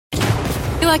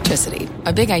Electricity,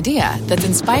 a big idea that's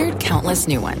inspired countless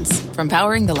new ones. From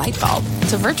powering the light bulb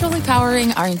to virtually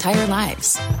powering our entire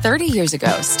lives. 30 years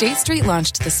ago, State Street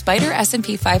launched the Spider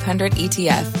S&P 500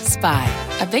 ETF,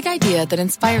 SPY. A big idea that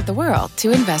inspired the world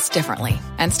to invest differently.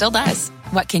 And still does.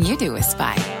 What can you do with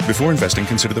SPY? Before investing,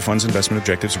 consider the fund's investment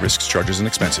objectives, risks, charges, and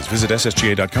expenses. Visit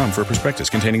ssga.com for a prospectus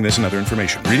containing this and other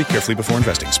information. Read it carefully before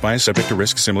investing. SPY is subject to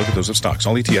risks similar to those of stocks.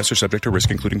 All ETFs are subject to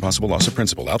risk, including possible loss of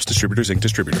principal. Alps Distributors, Inc.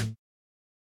 Distributor.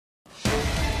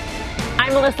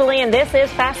 I'm Melissa Lee, and this is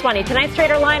Fast Money. Tonight's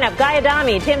trader lineup: Guy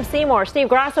Adami, Tim Seymour, Steve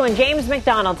Grasso, and James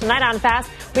McDonald. Tonight on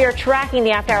Fast, we are tracking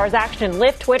the after-hours action.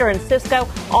 Lyft, Twitter, and Cisco,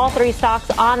 all three stocks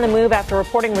on the move after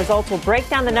reporting results. We'll break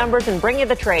down the numbers and bring you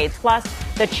the trades. Plus,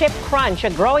 the chip crunch,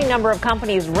 a growing number of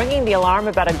companies ringing the alarm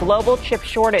about a global chip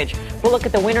shortage. We'll look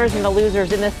at the winners and the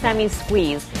losers in the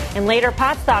semi-squeeze. And later,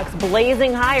 pot stocks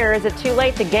blazing higher. Is it too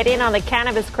late to get in on the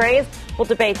cannabis craze? We'll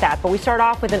debate that. But we start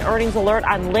off with an earnings alert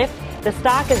on Lyft. The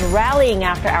stock is rallying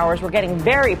after hours. We're getting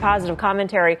very positive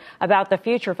commentary about the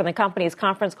future from the company's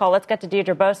conference call. Let's get to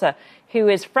Deirdre Bosa, who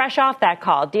is fresh off that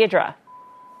call. Deirdre.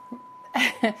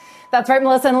 That's right,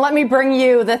 Melissa. And let me bring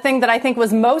you the thing that I think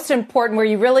was most important, where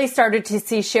you really started to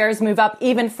see shares move up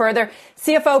even further.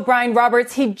 CFO Brian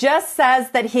Roberts, he just says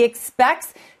that he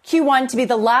expects Q1 to be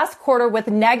the last quarter with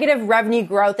negative revenue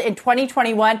growth in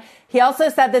 2021. He also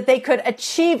said that they could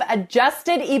achieve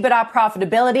adjusted EBITDA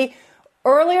profitability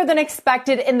earlier than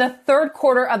expected in the third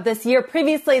quarter of this year.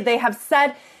 Previously, they have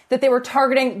said that they were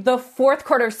targeting the fourth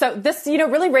quarter. So this,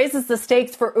 really raises the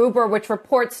stakes for Uber, which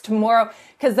reports tomorrow,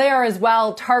 because they are as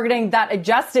well targeting that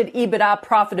adjusted EBITDA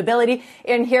profitability.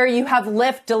 And here you have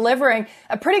Lyft delivering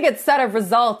a pretty good set of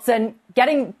results and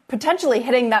potentially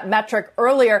hitting that metric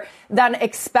earlier than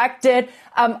expected.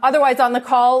 Otherwise, on the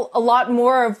call, a lot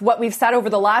more of what we've said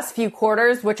over the last few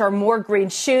quarters, which are more green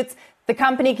shoots. The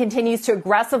company continues to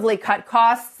aggressively cut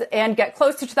costs and get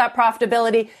closer to that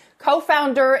profitability.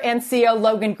 Co-founder and CEO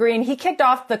Logan Green, he kicked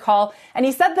off the call and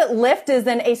he said that Lyft is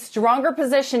in a stronger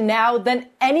position now than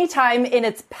any time in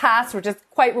its past, which is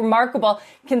quite remarkable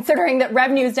considering that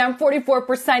revenue is down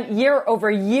 44% year over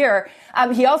year.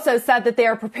 He also said that they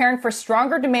are preparing for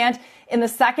stronger demand in the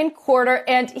second quarter.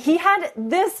 And he had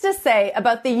this to say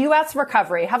about the U.S.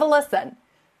 recovery. Have a listen.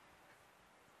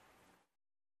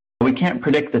 We can't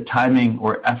predict the timing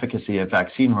or efficacy of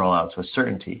vaccine rollouts with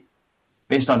certainty.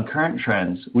 Based on current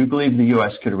trends, we believe the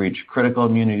U.S. could reach critical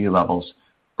immunity levels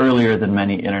earlier than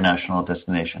many international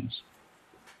destinations.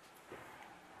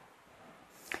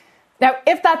 Now,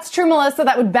 if that's true, Melissa,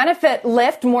 that would benefit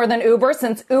Lyft more than Uber,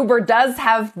 since Uber does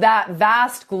have that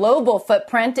vast global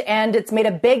footprint, and it's made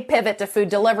a big pivot to food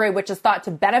delivery, which is thought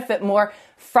to benefit more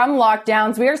from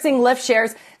lockdowns. We are seeing Lyft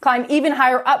shares climb even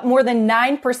higher, up more than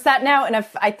 9% now. And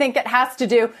I think it has to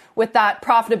do with that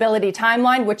profitability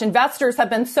timeline, which investors have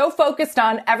been so focused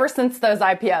on ever since those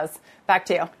IPOs. Back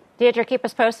to you. Deirdre, keep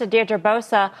us posted. Deirdre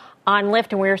Bosa on Lyft,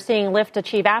 and we're seeing Lyft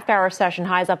achieve after-hour session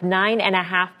highs up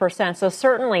 9.5%. So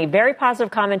certainly very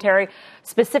positive commentary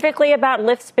specifically about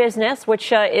Lyft's business,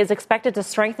 which is expected to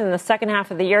strengthen in the second half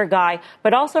of the year, Guy,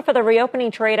 but also for the reopening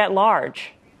trade at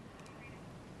large.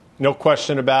 No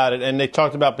question about it. And they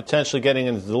talked about potentially getting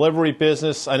into the delivery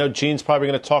business. I know Gene's probably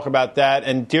going to talk about that.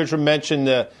 And Deirdre mentioned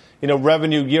the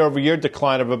revenue year-over-year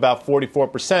decline of about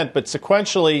 44%, but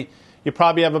sequentially you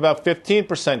probably have about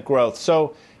 15% growth.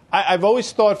 So I've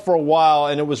always thought for a while,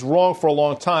 and it was wrong for a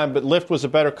long time, but Lyft was a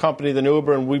better company than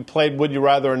Uber, and we played Would You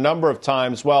Rather a number of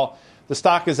times. Well, the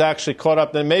stock has actually caught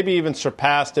up and maybe even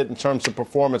surpassed it in terms of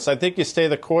performance. I think you stay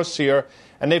the course here,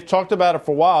 and they've talked about it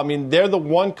for a while. I mean, they're the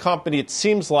one company, it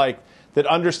seems like, that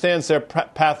understands their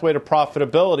pathway to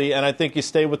profitability, and I think you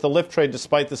stay with the Lyft trade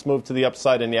despite this move to the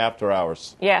upside in the after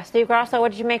hours. Yeah, Steve Grasso,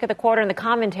 what did you make of the quarter and the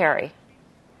commentary?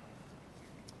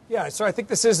 Yeah, so I think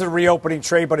this is a reopening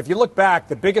trade, but if you look back,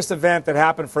 the biggest event that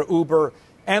happened for Uber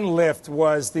and Lyft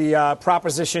was the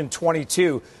Proposition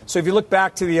 22. So if you look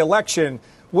back to the election,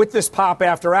 with this pop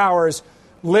after hours,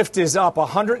 Lyft is up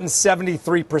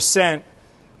 173%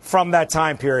 from that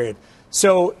time period.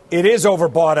 So it is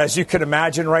overbought, as you can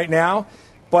imagine right now.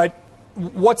 But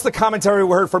what's the commentary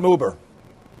we heard from Uber?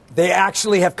 They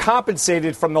actually have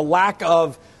compensated from the lack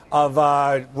of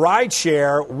ride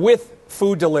share with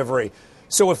food delivery.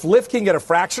 So if Lyft can get a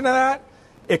fraction of that,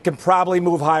 it can probably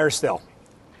move higher still.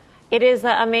 It is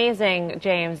amazing,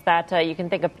 James, that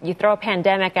you throw a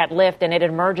pandemic at Lyft and it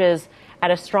emerges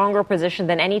at a stronger position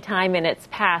than any time in its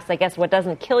past. I guess what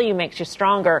doesn't kill you makes you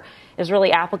stronger is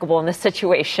really applicable in this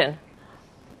situation.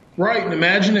 Right. And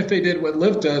imagine if they did what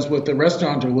Lyft does with the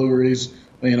restaurant deliveries.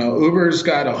 Uber's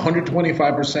got a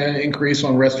 125% increase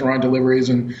on restaurant deliveries.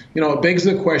 And, it begs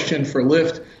the question for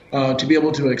Lyft, to be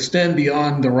able to extend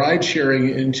beyond the ride sharing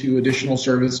into additional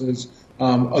services.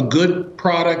 A good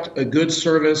product, a good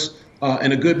service,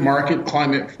 and a good market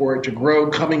climate for it to grow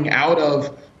coming out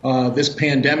of this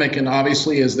pandemic. And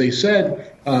obviously, as they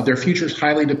said, their future is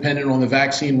highly dependent on the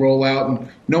vaccine rollout, and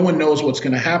no one knows what's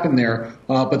going to happen there.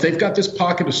 But they've got this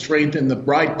pocket of strength in the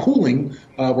ride pooling,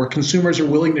 where consumers are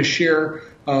willing to share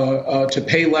to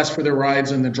pay less for their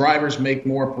rides, and the drivers make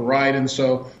more per ride. And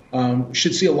so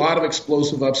should see a lot of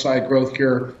explosive upside growth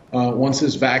here once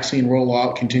this vaccine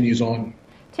rollout continues on.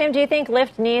 Tim, do you think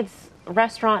Lyft needs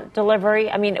restaurant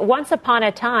delivery? I mean, once upon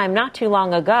a time, not too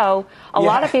long ago, a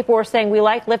lot of people were saying we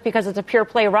like Lyft because it's a pure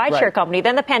play rideshare company.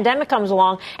 Then the pandemic comes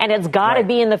along and it's got to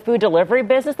be in the food delivery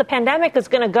business. The pandemic is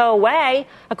going to go away,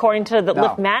 according to the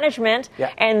Lyft management,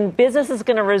 and business is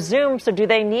going to resume. So do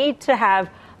they need to have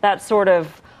that sort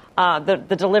of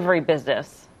the delivery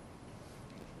business?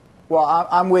 Well,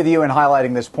 I'm with you in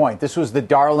highlighting this point. This was the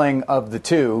darling of the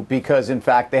two because, in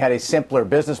fact, they had a simpler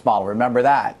business model. Remember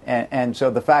that. And so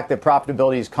the fact that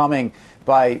profitability is coming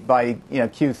by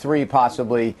Q3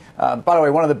 possibly. By the way,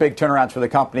 one of the big turnarounds for the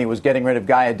company was getting rid of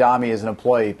Guy Adami as an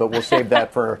employee, but we'll save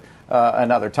that for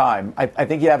another time. I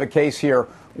think you have a case here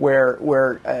where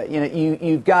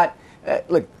you've got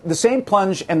look, the same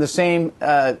plunge and the same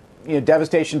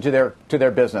devastation to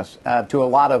their business, to a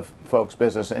lot of folks'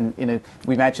 business, and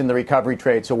we mentioned the recovery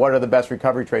trade. So, what are the best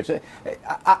recovery trades?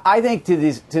 I think to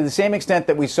the same extent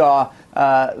that we saw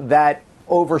that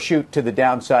overshoot to the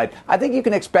downside, I think you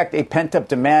can expect a pent-up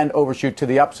demand overshoot to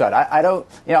the upside.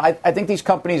 I think these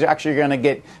companies are actually going to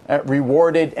get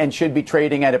rewarded and should be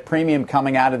trading at a premium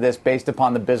coming out of this based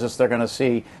upon the business they're going to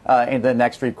see in the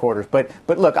next 3 quarters. But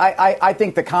look, I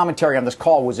think the commentary on this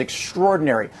call was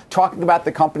extraordinary, talking about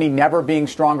the company never being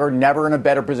stronger, never in a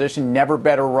better position, never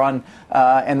better run,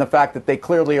 and the fact that they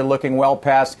clearly are looking well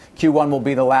past Q1 will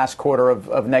be the last quarter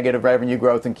of negative revenue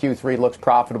growth, and Q3 looks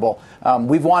profitable.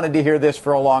 We've wanted to hear this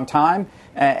for a long time,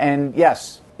 and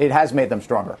yes, it has made them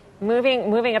stronger.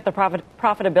 Moving up the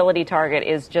profitability target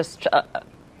is just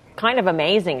kind of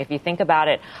amazing if you think about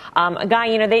it.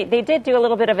 Guy, they did do a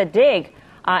little bit of a dig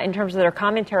in terms of their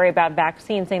commentary about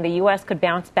vaccines, saying the U.S. could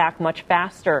bounce back much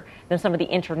faster than some of the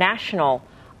international,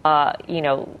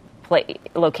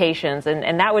 locations,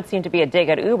 and that would seem to be a dig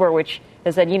at Uber, which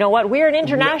has said, you know what, we're an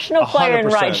international player in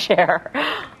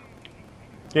rideshare.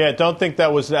 Yeah, don't think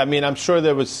that was. I mean, I'm sure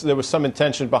there was some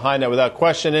intention behind that, without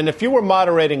question. And if you were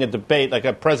moderating a debate, like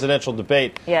a presidential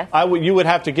debate, you would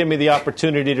have to give me the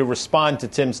opportunity to respond to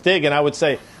Tim's dig, and I would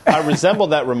say I resemble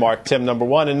that remark, Tim. Number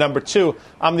one, and number two,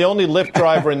 I'm the only Lyft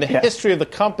driver in the history of the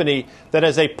company that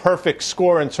has a perfect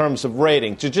score in terms of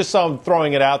rating. Just so I'm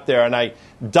throwing it out there, and I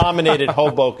dominated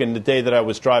Hoboken the day that I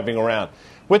was driving around.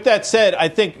 With that said, I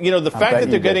think the fact that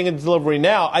they're getting into delivery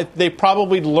now, they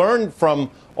probably learned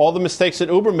from all the mistakes that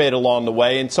Uber made along the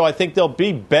way, and so I think they'll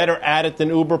be better at it than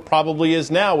Uber probably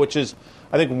is now, which is,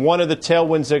 I think, one of the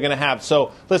tailwinds they're going to have.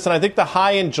 So, listen, I think the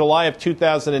high in July of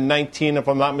 2019, if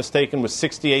I'm not mistaken, was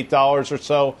 $68 or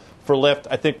so for Lyft.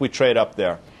 I think we trade up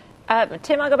there.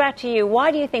 Tim, I'll go back to you.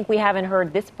 Why do you think we haven't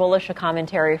heard this bullish a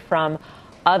commentary from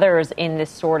others in this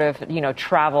sort of,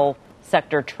 travel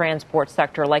sector, transport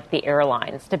sector, like the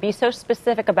airlines, to be so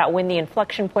specific about when the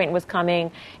inflection point was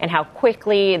coming and how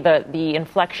quickly the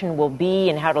inflection will be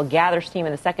and how it'll gather steam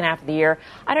in the second half of the year?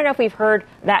 I don't know if we've heard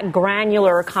that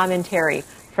granular commentary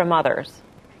from others.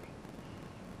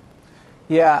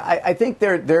 Yeah, I think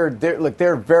they're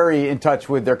very in touch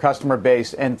with their customer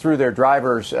base, and through their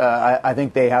drivers, I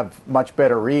think they have much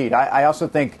better read. I also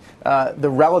think the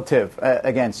relative,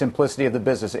 again, simplicity of the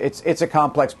business. It's a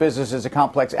complex business. It's a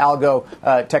complex algo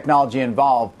technology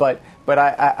involved, but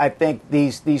I think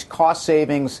these cost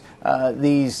savings,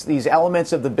 these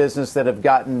elements of the business that have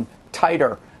gotten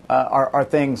tighter, are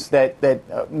things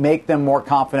that make them more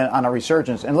confident on a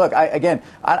resurgence. And look, I'm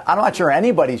not sure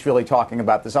anybody's really talking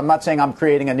about this. I'm not saying I'm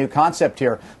creating a new concept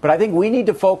here, but I think we need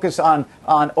to focus on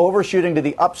overshooting to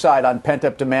the upside on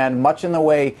pent-up demand, much in the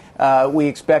way we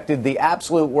expected the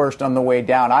absolute worst on the way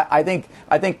down. I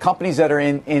think companies that are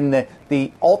in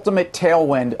the ultimate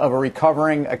tailwind of a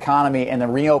recovering economy and the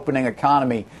reopening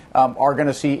economy are going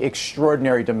to see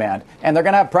extraordinary demand. And they're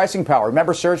going to have pricing power.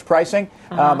 Remember surge pricing?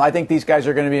 I think these guys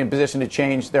are going to be in position to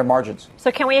change their margins.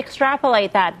 So can we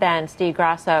extrapolate that then, Steve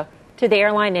Grasso, to the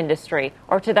airline industry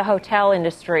or to the hotel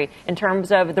industry in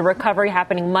terms of the recovery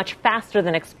happening much faster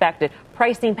than expected,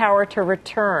 pricing power to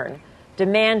return,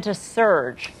 demand to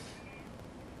surge?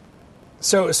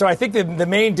 So I think the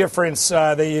main difference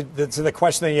to the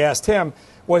question that you asked him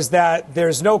was that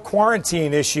there's no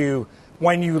quarantine issue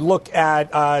when you look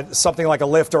at something like a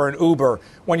Lyft or an Uber.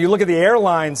 When you look at the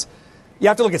airlines, you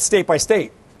have to look at state by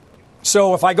state.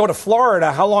 So if I go to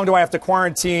Florida, how long do I have to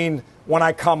quarantine when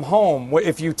I come home?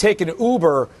 If you take an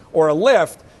Uber or a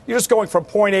Lyft, you're just going from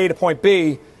point A to point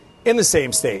B in the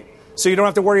same state. So you don't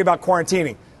have to worry about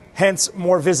quarantining. Hence,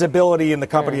 more visibility in the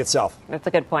company itself. That's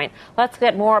a good point. Let's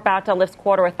get more about Lyft's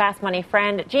quarter with Fast Money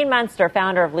friend Gene Munster,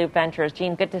 founder of Loop Ventures.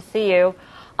 Gene, good to see you.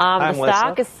 The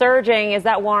stock is surging. Is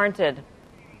that warranted?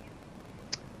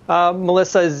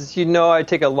 Melissa, as you know, I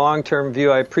take a long-term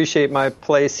view. I appreciate my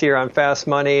place here on Fast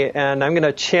Money, and I'm going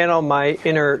to channel my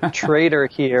inner trader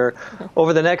here.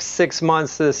 Over the next 6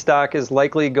 months, the stock is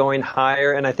likely going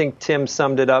higher, and I think Tim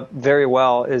summed it up very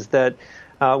well, is that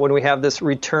when we have this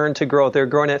return to growth, they're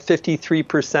growing at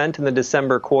 53% in the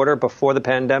December quarter before the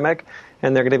pandemic,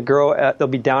 and they're going to they'll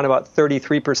be down about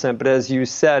 33%. But as you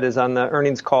said, is on the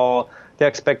earnings call, the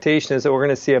expectation is that we're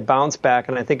going to see a bounce back,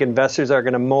 and I think investors are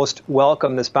going to most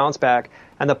welcome this bounce back.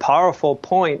 And the powerful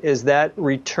point is that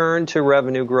return to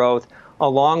revenue growth,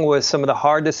 along with some of the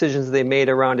hard decisions they made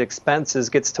around expenses,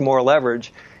 gets to more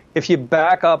leverage. If you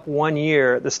back up 1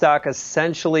 year, the stock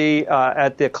essentially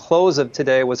at the close of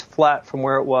today was flat from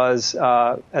where it was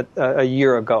a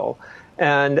year ago.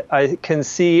 And I can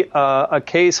see a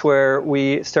case where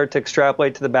we start to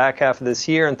extrapolate to the back half of this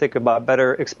year and think about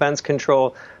better expense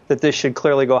control, that this should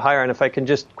clearly go higher. And if I can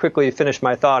just quickly finish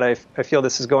my thought, I feel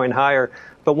this is going higher.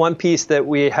 But one piece that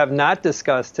we have not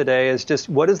discussed today is just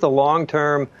what is the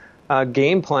long-term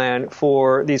game plan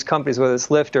for these companies, whether it's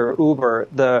Lyft or Uber.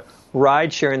 The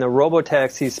ride-sharing, the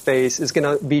robotaxi space is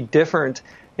going to be different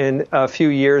in a few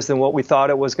years than what we thought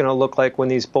it was going to look like when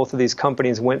both of these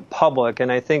companies went public.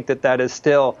 And I think that is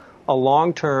still a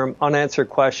long-term unanswered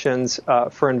questions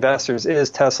for investors. Is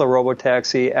Tesla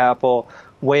robotaxi, Apple,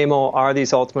 Waymo, are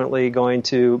these ultimately going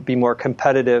to be more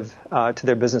competitive to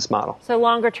their business model? So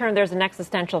longer term, there's an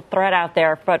existential threat out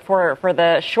there. But for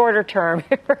the shorter term,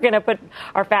 we're going to put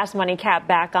our Fast Money cap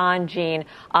back on, Gene.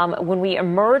 When we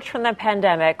emerge from the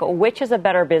pandemic, which is a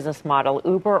better business model,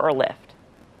 Uber or Lyft?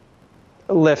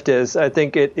 Lyft is. I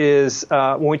think it is.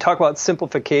 When we talk about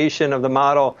simplification of the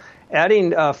model,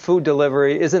 adding food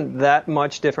delivery isn't that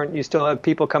much different. You still have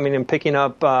people coming and picking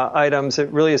up items. It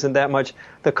really isn't that much.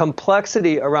 The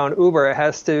complexity around Uber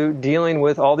has to dealing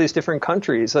with all these different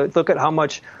countries. Look at how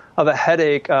much of a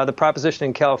headache the proposition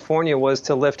in California was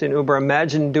to Lyft and Uber.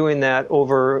 Imagine doing that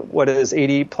over what is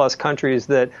 80 plus countries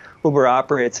that Uber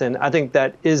operates in. I think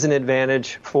that is an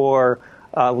advantage for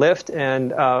Lyft,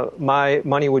 and my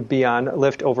money would be on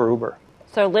Lyft over Uber.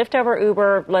 So Lyft over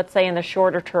Uber, let's say in the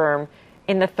shorter term.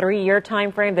 In the 3-year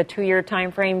time frame, the 2-year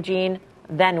time frame, Gene,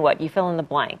 then what? You fill in the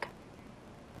blank.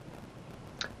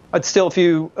 But still, if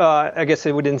you, I guess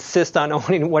I would insist on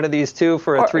owning one of these two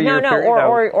for a 3-year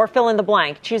period. Or fill in the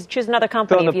blank. Choose another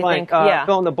company if you think.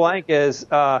 Fill in the blank is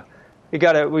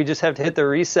we just have to hit the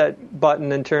reset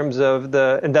button in terms of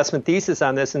the investment thesis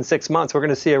on this in 6 months. We're going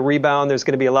to see a rebound. There's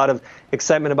going to be a lot of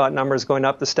excitement about numbers going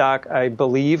up. The stock, I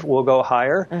believe, will go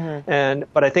higher. Mm-hmm.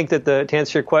 But I think that to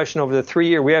answer your question, over the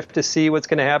 3-year, we have to see what's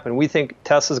going to happen. We think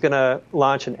Tesla's going to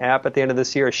launch an app at the end of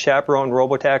this year, a chaperone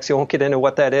robotaxi. I won't get into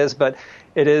what that is, but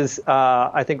it is.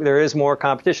 I think there is more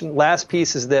competition. Last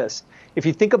piece is this. If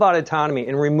you think about autonomy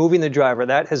and removing the driver,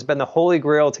 that has been the holy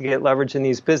grail to get leverage in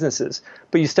these businesses.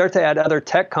 But you start to add other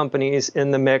tech companies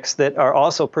in the mix that are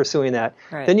also pursuing that.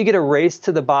 Right. Then you get a race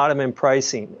to the bottom in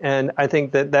pricing. And I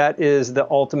think that is the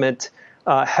ultimate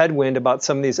headwind about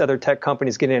some of these other tech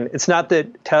companies getting in. It's not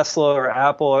that Tesla or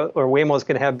Apple or Waymo is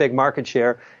going to have big market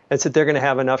share. It's that they're going to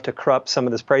have enough to corrupt some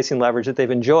of this pricing leverage that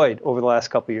they've enjoyed over the last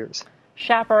couple of years.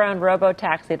 Chaperone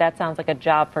robotaxi. That sounds like a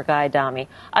job for Guy Adami.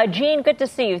 Gene, good to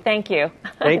see you. Thank you.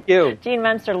 Thank you. Gene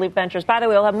Munster, Loop Ventures. By the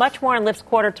way, we'll have much more on Lyft's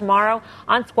quarter tomorrow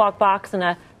on Squawk Box and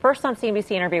a first on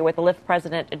CNBC interview with the Lyft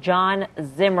president, John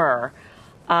Zimmer.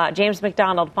 James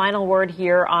McDonald, final word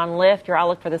here on Lyft, your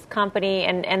outlook for this company,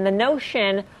 and the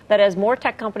notion that as more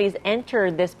tech companies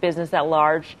enter this business at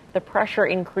large, the pressure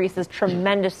increases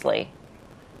tremendously.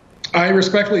 I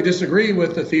respectfully disagree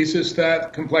with the thesis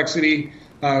that complexity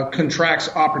contracts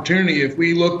opportunity. If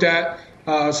we looked at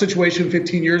a situation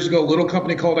 15 years ago, a little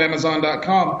company called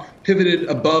Amazon.com pivoted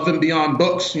above and beyond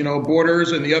books.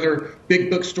 Borders and the other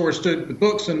big bookstores stood with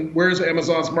books. And where's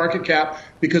Amazon's market cap?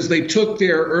 Because they took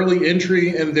their early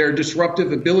entry and their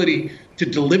disruptive ability to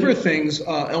deliver things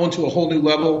onto a whole new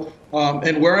level.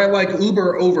 And where I like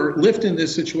Uber over Lyft in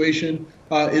this situation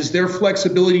is their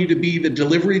flexibility to be the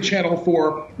delivery channel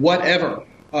for whatever.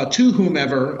 To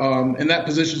whomever, and that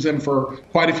positions them for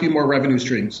quite a few more revenue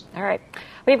streams. All right.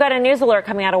 We've got a news alert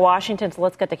coming out of Washington, so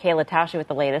let's get to Kayla Tausche with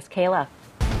the latest. Kayla.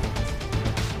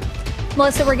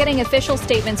 Melissa, we're getting official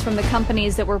statements from the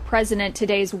companies that were present at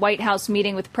today's White House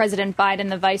meeting with President Biden,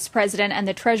 the Vice President, and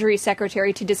the Treasury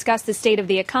Secretary to discuss the state of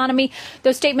the economy.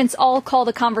 Those statements all call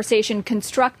the conversation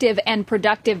constructive and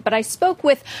productive. But I spoke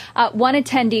with one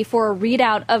attendee for a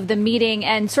readout of the meeting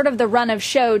and sort of the run of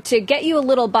show to get you a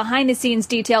little behind-the-scenes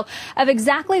detail of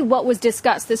exactly what was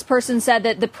discussed. This person said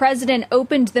that the president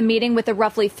opened the meeting with a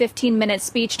roughly 15-minute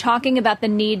speech talking about the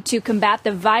need to combat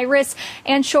the virus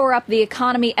and shore up the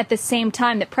economy at the same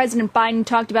time. That President Biden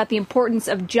talked about the importance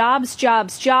of jobs,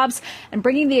 and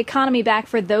bringing the economy back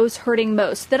for those hurting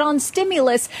most. That on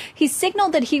stimulus, he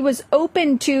signaled that he was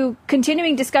open to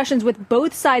continuing discussions with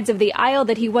both sides of the aisle,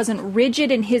 that he wasn't rigid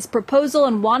in his proposal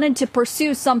and wanted to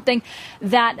pursue something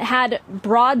that had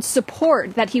broad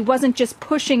support, that he wasn't just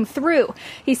pushing through.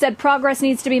 He said progress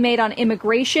needs to be made on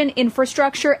immigration,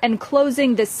 infrastructure, and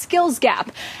closing the skills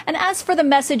gap. And as for the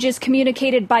messages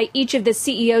communicated by each of the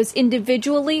CEOs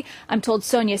individually, I'm told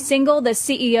Sonia Singhal, the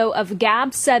CEO of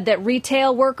Gap, said that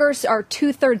retail workers are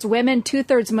 2/3 women,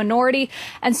 2/3 minority.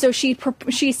 And so she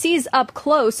sees up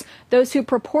close those who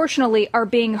proportionally are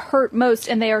being hurt most,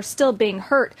 and they are still being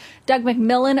hurt. Doug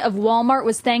McMillon of Walmart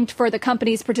was thanked for the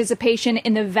company's participation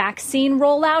in the vaccine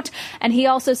rollout. And he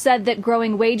also said that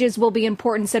growing wages will be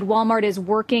important, said Walmart is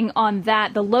working on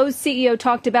that. The Lowe's CEO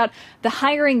talked about the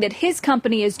hiring that his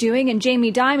company is doing. And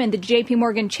Jamie Dimon, the JP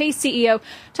Morgan Chase CEO,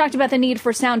 talked about the need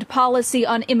for sound policy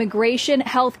on immigration,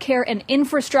 health care, and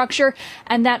infrastructure,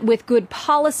 and that with good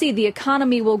policy, the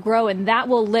economy will grow, and that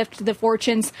will lift the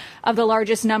fortunes of the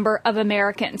largest number of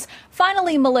Americans.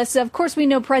 Finally, Melissa, of course, we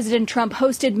know President Trump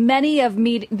hosted many of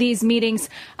these meetings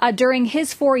during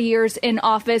his 4 years in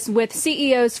office with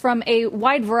CEOs from a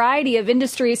wide variety of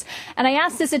industries. And I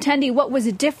asked this attendee what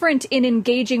was different in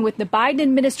engaging with the Biden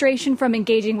administration from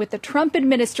engaging with the Trump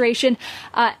administration.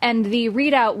 And the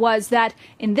readout was that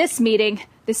in this meeting,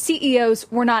 the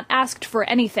CEOs were not asked for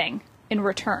anything in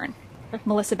return.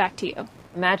 Melissa, back to you.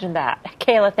 Imagine that.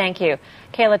 Kayla, thank you.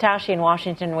 Kayla Tausche in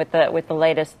Washington with the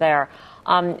latest there.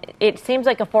 It seems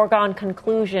like a foregone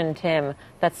conclusion, Tim,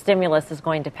 that stimulus is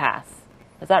going to pass.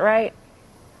 Is that right?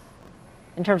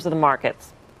 In terms of the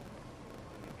markets.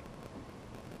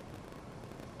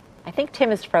 I think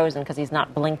Tim is frozen because he's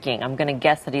not blinking. I'm going to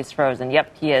guess that he's frozen.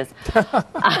 Yep, he is.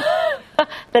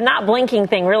 The not blinking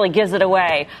thing really gives it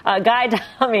away. Guy,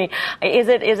 tell me, is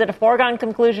it a foregone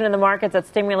conclusion in the markets that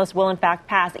stimulus will in fact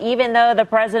pass, even though the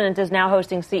president is now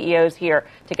hosting CEOs here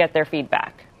to get their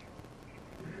feedback?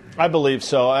 I believe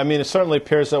so. I mean, it certainly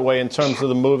appears that way in terms of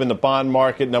the move in the bond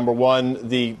market. Number one,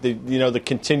 the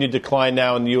continued decline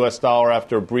now in the U.S. dollar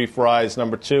after a brief rise.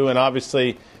 Number two, and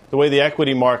obviously the way the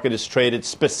equity market is traded,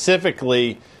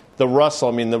 specifically the Russell.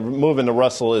 I mean, the move in the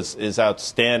Russell is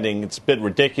outstanding. It's a bit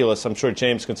ridiculous. I'm sure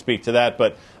James can speak to that.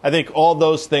 But I think all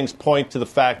those things point to the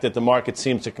fact that the market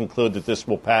seems to conclude that this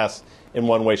will pass in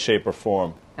one way, shape, or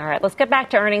form. All right, let's get back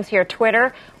to earnings here.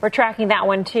 Twitter, we're tracking that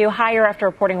one, too. Higher after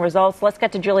reporting results. Let's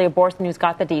get to Julia Boorstin, who's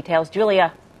got the details.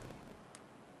 Julia.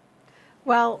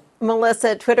 Well,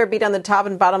 Melissa, Twitter beat on the top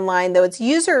and bottom line, though its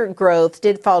user growth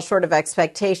did fall short of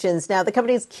expectations. Now, the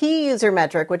company's key user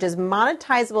metric, which is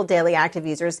monetizable daily active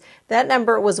users, that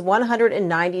number was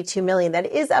 192 million. That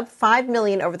is up 5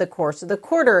 million over the course of the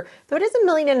quarter, though it is 1.5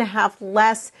 million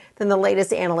less than the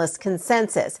latest analyst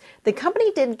consensus. The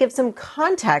company did give some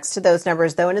context to those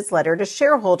numbers, though, in its letter to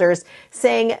shareholders,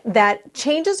 saying that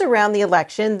changes around the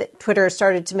election, that Twitter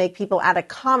started to make people add a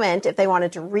comment if they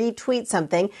wanted to retweet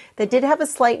something, that did have a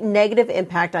slight negative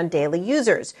impact on daily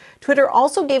users. Twitter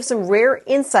also gave some rare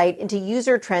insight into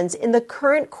user trends in the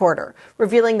current quarter,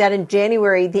 revealing that in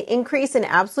January, the increase in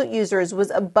absolute users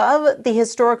was above the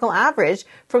historical average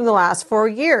from the last 4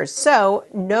 years. So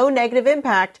no negative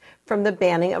impact from the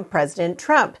banning of President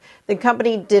Trump. The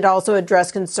company did also address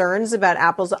concerns about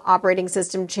Apple's operating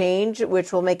system change,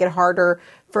 which will make it harder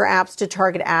for apps to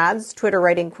target ads. Twitter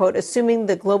writing, quote, assuming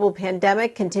the global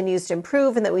pandemic continues to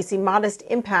improve and that we see modest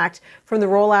impact from the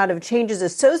rollout of changes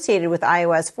associated with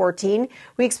iOS 14,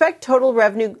 we expect total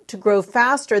revenue to grow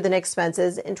faster than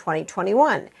expenses in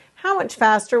 2021. How much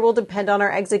faster will depend on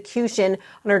our execution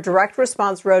on our direct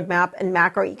response roadmap and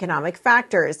macroeconomic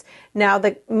factors. Now,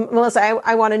 Melissa,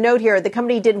 I want to note here, the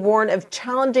company did warn of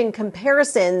challenging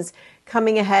comparisons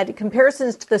coming ahead,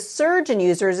 comparisons to the surge in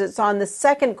users it saw in the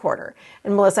second quarter.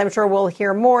 And Melissa, I'm sure we'll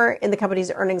hear more in the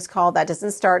company's earnings call. That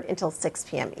doesn't start until 6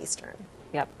 p.m. Eastern.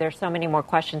 Yep, there's so many more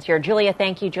questions here. Julia,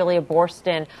 thank you. Julia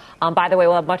Boorstin. By the way,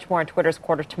 we'll have much more on Twitter's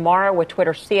quarter tomorrow with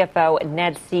Twitter CFO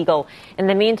Ned Siegel. In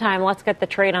the meantime, let's get the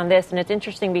trade on this. And it's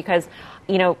interesting because,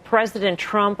 President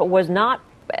Trump was not,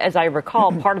 as I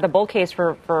recall, part of the bull case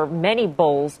for many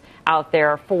bulls out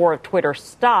there for Twitter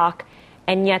stock.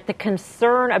 and yet the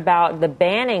concern about the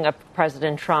banning of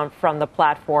President Trump from the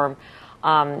platform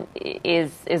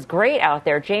is great out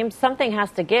there. James, something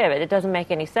has to give. It doesn't make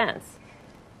any sense.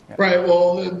 Right.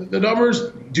 Well, the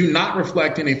numbers do not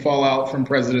reflect any fallout from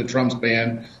President Trump's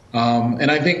ban.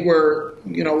 And I think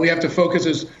we have to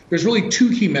focus there's really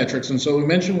two key metrics. And so we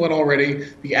mentioned one already,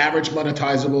 the average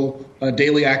monetizable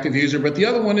daily active user. But the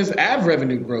other one is ad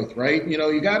revenue growth, right?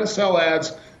 You got to sell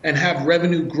ads and have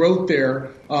revenue growth there.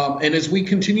 And as we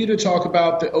continue to talk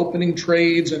about the opening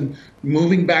trades and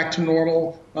moving back to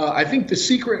normal, I think the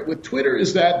secret with Twitter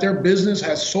is that their business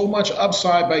has so much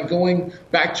upside by going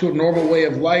back to a normal way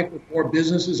of life with more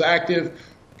businesses active.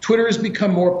 Twitter has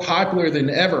become more popular than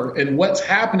ever. And what's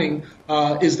happening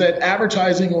is that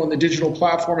advertising on the digital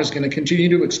platform is going to continue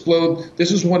to explode.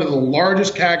 This is one of the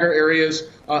largest CAGR areas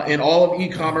in all of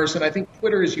e-commerce. And I think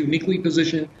Twitter is uniquely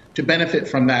positioned to benefit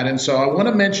from that. And so I want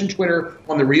to mention Twitter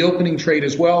on the reopening trade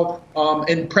as well.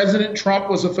 And President Trump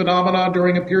was a phenomenon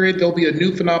during a period. There'll be a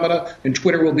new phenomena, and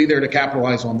Twitter will be there to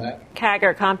capitalize on that.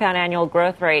 CAGR, compound annual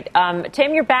growth rate.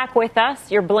 Tim, you're back with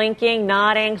us. You're blinking,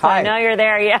 nodding, so Hi. I know you're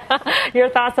there. Yeah. Your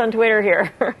thoughts on Twitter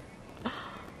here?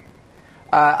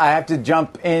 I have to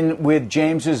jump in with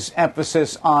James's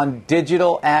emphasis on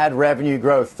digital ad revenue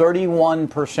growth,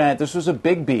 31%. This was a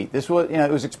big beat. This was,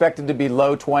 it was expected to be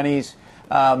low 20s.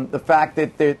 The fact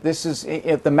that this is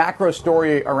the macro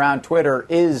story around Twitter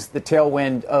is the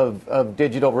tailwind of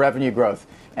digital revenue growth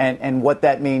and what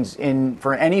that means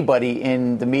for anybody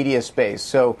in the media space.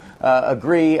 So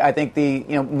agree. I think the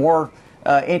more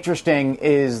interesting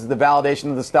is the validation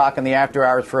of the stock in the after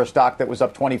hours for a stock that was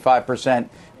up 25%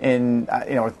 in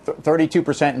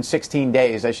 32% in 16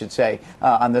 days, I should say,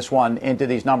 on this one into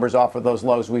these numbers off of those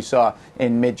lows we saw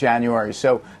in mid-January.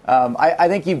 So I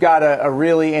think you've got a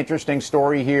really interesting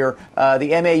story here.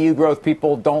 The MAU growth,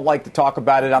 people don't like to talk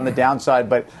about it on the downside,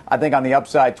 but I think on the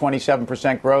upside,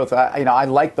 27% growth. I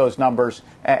like those numbers,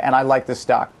 and I like this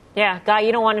stock. Yeah, Guy,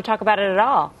 you don't want to talk about it at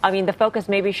all. I mean, the focus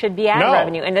maybe should be ad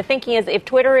revenue. And the thinking is if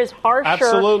Twitter is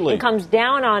harsher and comes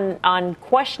down on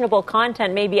questionable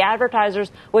content, maybe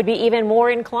advertisers would be even more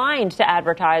inclined to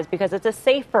advertise because it's a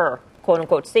safer, quote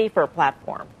unquote, safer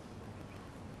platform.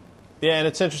 Yeah, and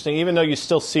it's interesting. Even though you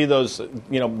still see those,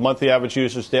 monthly average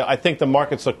users there, I think the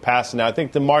markets look past it now. I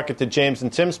think the market, to James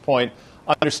and Tim's point,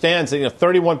 understands that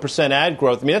 31% ad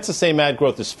growth. I mean, that's the same ad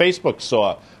growth as Facebook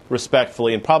saw,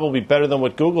 respectfully, and probably better than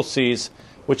what Google sees,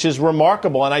 which is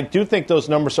remarkable. And I do think those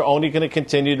numbers are only going to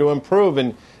continue to improve.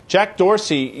 And Jack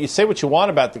Dorsey, you say what you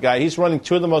want about the guy. He's running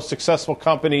two of the most successful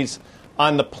companies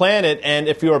on the planet. And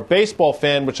if you're a baseball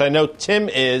fan, which I know Tim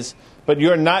is, but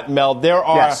you're not, Mel, there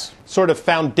are sort of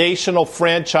foundational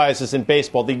franchises in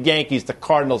baseball. The Yankees, the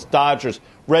Cardinals, Dodgers,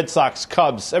 Red Sox,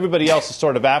 Cubs. Everybody else is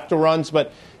sort of after runs.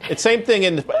 But it's same thing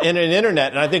in an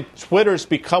internet. And I think Twitter's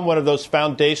become one of those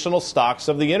foundational stocks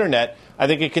of the internet. I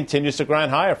think it continues to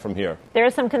grind higher from here. There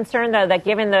is some concern, though, that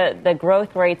given the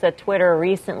growth rates at Twitter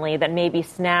recently, that maybe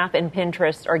Snap and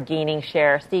Pinterest are gaining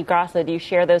share. Steve Grasso, do you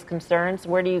share those concerns?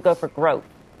 Where do you go for growth?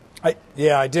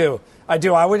 Yeah, I do. I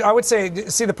would say,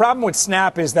 see, the problem with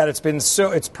Snap is that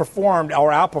it's performed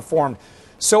or outperformed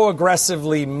so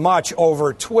aggressively much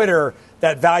over Twitter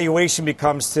that valuation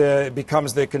becomes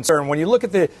the concern. When you look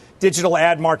at the digital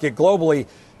ad market globally,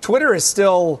 Twitter is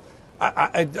still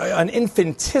an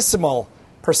infinitesimal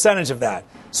percentage of that.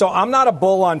 So I'm not a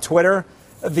bull on Twitter.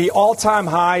 The all-time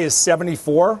high is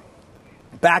 74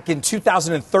 back in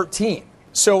 2013.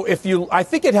 So I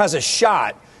think it has a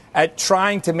shot at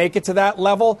trying to make it to that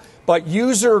level. But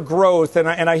user growth, and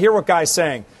I hear what Guy's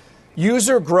saying,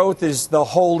 user growth is the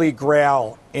holy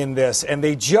grail in this, and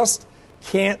they just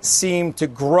can't seem to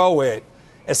grow it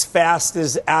as fast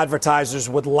as advertisers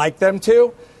would like them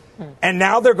to. And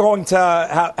now they're going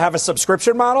to have a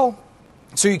subscription model.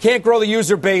 So you can't grow the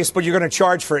user base, but you're going to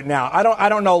charge for it now. I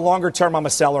don't know. Longer term, I'm a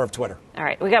seller of Twitter. All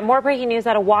right. We got more breaking news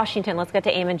out of Washington. Let's get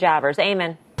to Eamon Javers.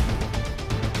 Eamon.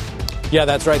 Yeah,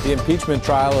 that's right. The impeachment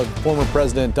trial of former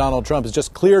President Donald Trump has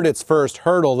just cleared its first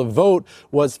hurdle. The vote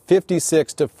was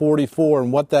 56-44.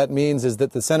 And what that means is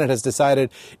that the Senate has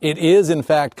decided it is, in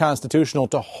fact, constitutional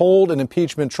to hold an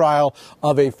impeachment trial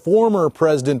of a former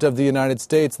president of the United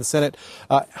States. The Senate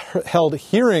held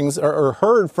hearings or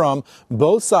heard from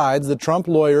both sides, the Trump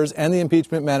lawyers and the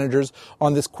impeachment managers,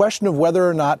 on this question of whether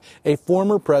or not a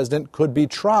former president could be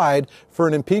tried for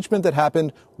an impeachment that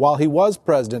happened while he was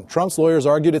president. Trump's lawyers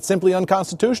argued it's simply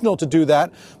unconstitutional to do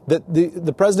that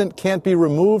the president can't be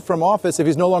removed from office if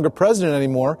he's no longer president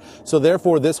anymore. So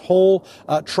therefore, this whole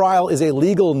trial is a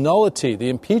legal nullity. The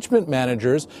impeachment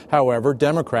managers, however,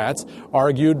 Democrats,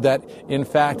 argued that, in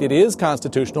fact, it is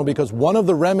constitutional because one of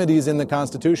the remedies in the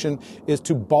Constitution is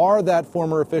to bar that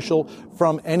former official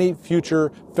from any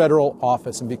future federal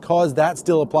office. And because that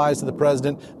still applies to the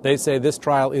president, they say this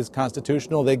trial is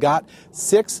constitutional. They got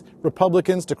 6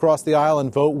 Republicans to cross the aisle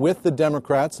and vote with the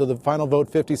Democrats. So the final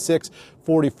vote,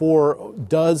 56-44,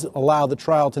 does allow the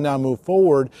trial to now move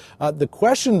forward. The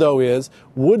question, though, is,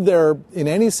 would there, in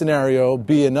any scenario,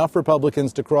 be enough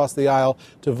Republicans to cross the aisle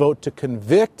to vote to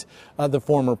convict the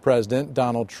former president,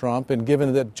 Donald Trump? And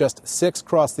given that just 6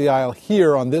 crossed the aisle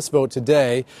here on this vote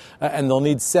today, and they'll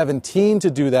need 17 to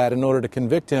do that in order to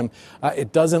convict him,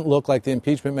 it doesn't look like the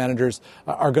impeachment managers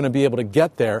are going to be able to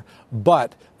get there.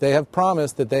 But they have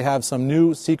promised that they have some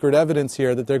new secret evidence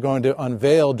here that they're going to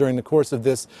unveil during the course of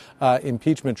this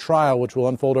impeachment trial, which will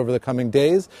unfold over the coming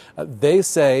days. They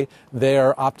say they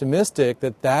are optimistic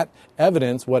that that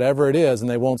evidence, whatever it is, and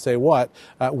they won't say what,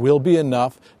 will be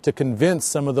enough to convince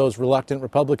some of those reluctant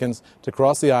Republicans to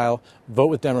cross the aisle, vote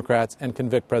with Democrats, and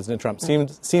convict President Trump.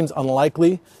 Seems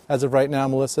unlikely as of right now,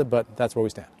 Melissa, but that's where we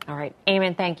stand. All right.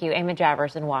 Eamon, thank you. Eamon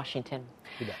Javers in Washington.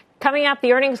 Coming up,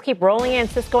 the earnings keep rolling in.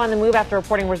 Cisco on the move after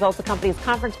reporting results. The company's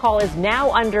conference call is now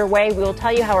underway. We will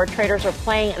tell you how our traders are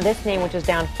playing this name, which is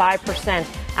down 5%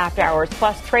 after hours.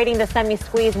 Plus, trading the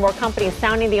semi-squeeze, more companies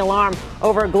sounding the alarm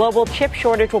over a global chip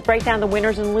shortage. We'll break down the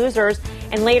winners and losers.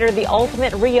 And later, the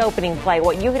ultimate reopening play,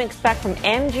 what you can expect from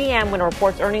MGM when it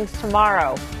reports earnings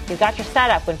tomorrow. You've got your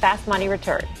setup when Fast Money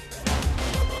returns.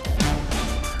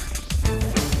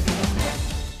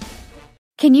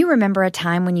 Can you remember a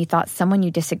time when you thought someone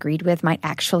you disagreed with might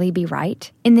actually be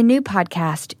right? In the new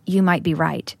podcast, You Might Be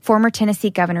Right, former Tennessee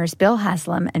Governors Bill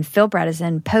Haslam and Phil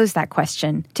Bredesen pose that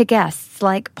question to guests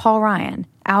like Paul Ryan,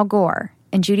 Al Gore,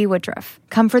 and Judy Woodruff.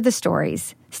 Come for the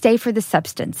stories, stay for the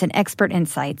substance and expert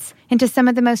insights into some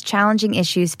of the most challenging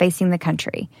issues facing the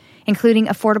country, including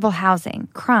affordable housing,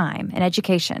 crime, and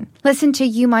education. Listen to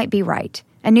You Might Be Right,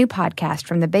 a new podcast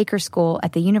from the Baker School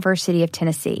at the University of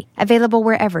Tennessee, available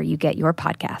wherever you get your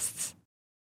podcasts.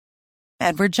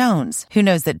 Edward Jones, who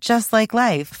knows that just like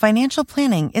life, financial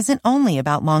planning isn't only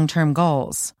about long-term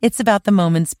goals. It's about the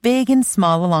moments big and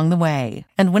small along the way.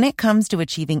 And when it comes to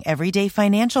achieving everyday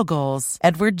financial goals,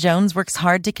 Edward Jones works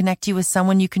hard to connect you with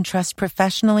someone you can trust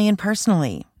professionally and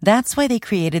personally. That's why they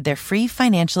created their free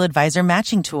financial advisor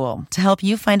matching tool to help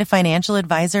you find a financial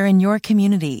advisor in your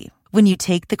community. When you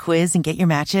take the quiz and get your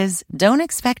matches, don't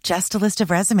expect just a list of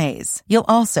resumes. You'll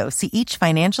also see each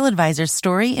financial advisor's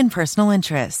story and personal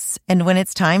interests. And when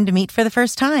it's time to meet for the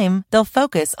first time, they'll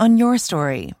focus on your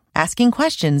story, asking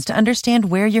questions to understand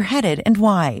where you're headed and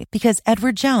why. Because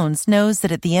Edward Jones knows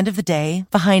that at the end of the day,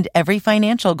 behind every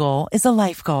financial goal is a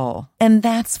life goal. And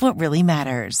that's what really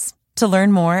matters. To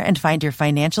learn more and find your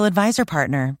financial advisor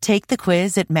partner, take the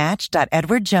quiz at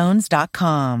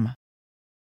match.edwardjones.com.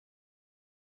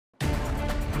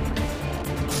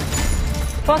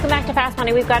 Welcome back to Fast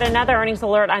Money. We've got another earnings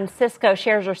alert on Cisco.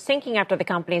 Shares are sinking after the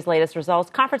company's latest results.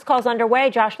 Conference call's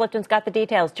underway. Josh Lipton's got the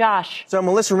details. Josh. So,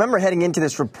 Melissa, remember heading into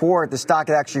this report, the stock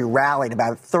had actually rallied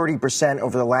about 30%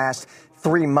 over the last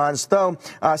 3 months, though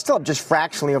still up just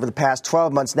fractionally over the past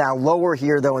 12 months. Now lower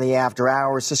here, though, in the after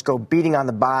hours. Cisco beating on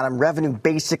the bottom. Revenue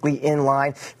basically in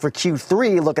line for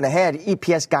Q3. Looking ahead,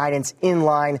 EPS guidance in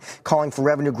line, calling for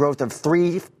revenue growth of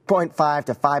 3.5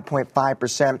 to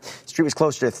 5.5%. Street was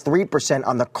closer to 3%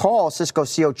 on the call. Cisco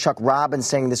CEO Chuck Robbins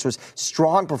saying this was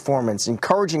strong performance,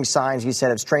 encouraging signs, he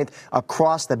said, of strength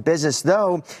across the business,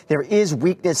 though there is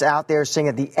weakness out there, saying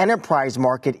that the enterprise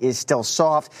market is still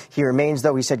soft. He remains,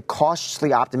 though, he said, cautiously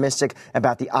optimistic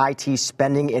about the IT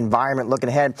spending environment looking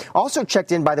ahead. Also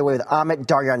checked in, by the way, with Amit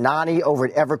Daryanani over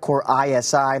at Evercore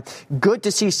ISI. Good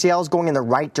to see sales going in the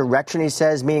right direction, he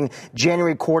says, meaning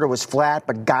January quarter was flat,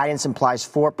 but guidance implies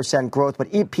 4% growth, but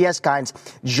EPS guidance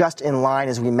just in line,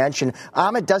 as we mentioned.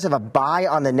 Amit does have a buy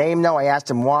on the name, though. I asked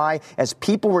him why. As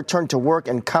people return to work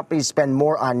and companies spend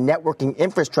more on networking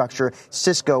infrastructure,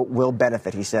 Cisco will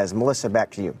benefit, he says. Melissa,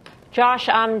 back to you. Josh,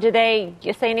 do they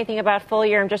say anything about full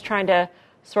year? I'm just trying to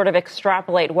sort of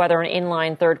extrapolate whether an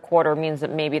inline third quarter means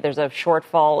that maybe there's a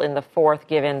shortfall in the fourth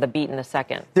given the beat in the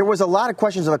second? There was a lot of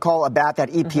questions on the call about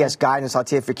that EPS guidance, I'll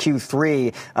tell you, for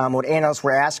Q3. What analysts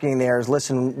were asking there is,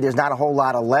 listen, there's not a whole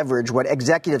lot of leverage. What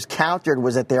executives countered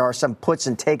was that there are some puts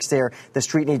and takes there the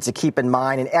street needs to keep in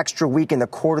mind. An extra week in the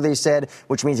quarter, they said,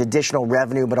 which means additional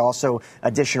revenue, but also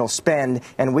additional spend.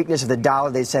 And weakness of the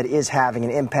dollar, they said, is having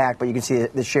an impact. But you can see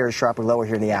the shares sharply lower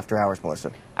here in the after hours,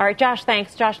 Melissa. All right, Josh,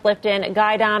 thanks. Josh Lifton.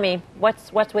 Guy Adami,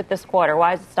 what's with this quarter?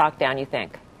 Why is the stock down, you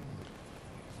think?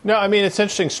 No, I mean, it's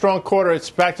interesting. Strong quarter. It's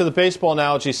back to the baseball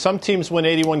analogy. Some teams win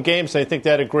 81 games, and they think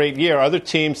they had a great year. Other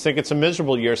teams think it's a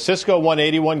miserable year. Cisco won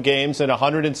 81 games in a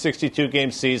 162-game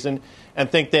season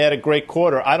and think they had a great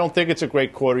quarter. I don't think it's a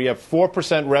great quarter. You have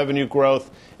 4% revenue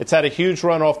growth. It's had a huge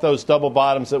run off those double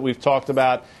bottoms that we've talked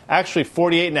about. Actually,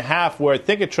 48.5, where I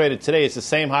think it traded today, is the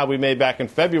same high we made back in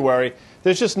February.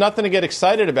 There's just nothing to get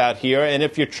excited about here. And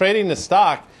if you're trading the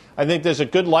stock, I think there's a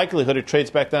good likelihood it trades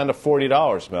back down to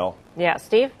 $40, Mel. Yeah,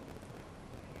 Steve?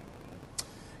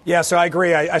 Yeah, so I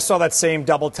agree. I saw that same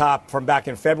double top from back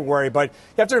in February. But you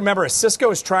have to remember, Cisco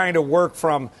is trying to work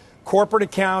from corporate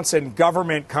accounts and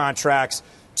government contracts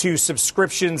to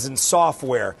subscriptions and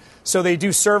software. So they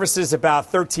do services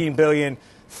about $13 billion,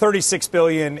 $36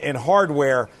 billion in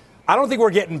hardware. I don't think we're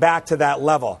getting back to that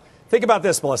level. Think about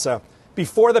this, Melissa.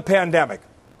 Before the pandemic,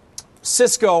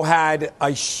 Cisco had a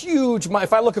huge,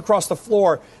 if I look across the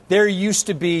floor, there used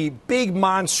to be big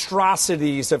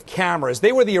monstrosities of cameras.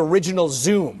 They were the original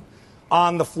Zoom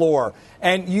on the floor.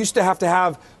 And you used to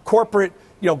have corporate,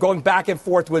 going back and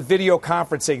forth with video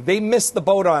conferencing. They missed the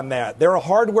boat on that. They're a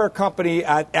hardware company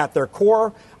at their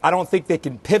core. I don't think they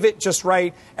can pivot just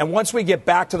right. And once we get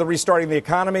back to the restarting the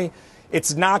economy,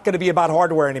 it's not going to be about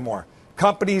hardware anymore.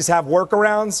 Companies have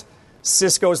workarounds.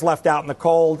 Cisco's left out in the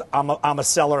cold. I'm a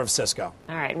seller of Cisco.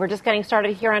 All right, we're just getting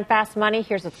started here on Fast Money.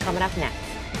 Here's what's coming up next.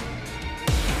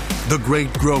 The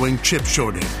great growing chip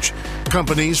shortage.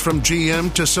 Companies from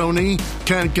GM to Sony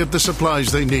can't get the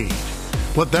supplies they need.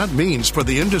 What that means for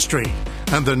the industry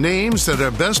and the names that are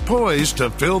best poised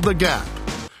to fill the gap.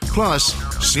 Plus,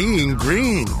 seeing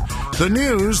green. The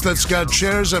news that's got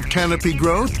shares of Canopy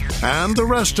Growth and the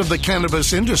rest of the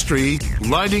cannabis industry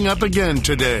lighting up again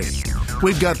today.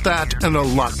 We've got that and a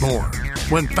lot more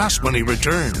when Fast Money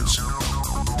returns.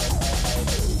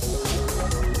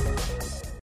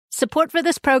 Support for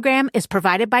this program is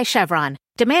provided by Chevron.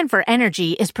 Demand for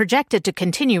energy is projected to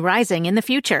continue rising in the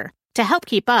future. To help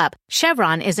keep up,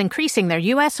 Chevron is increasing their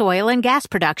U.S. oil and gas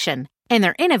production, and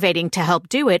they're innovating to help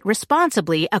do it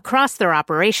responsibly across their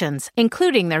operations,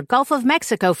 including their Gulf of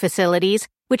Mexico facilities,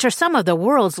 which are some of the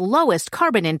world's lowest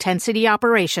carbon intensity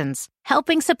operations,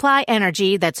 helping supply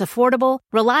energy that's affordable,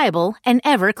 reliable, and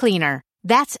ever cleaner.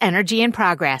 That's energy in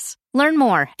progress. Learn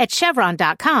more at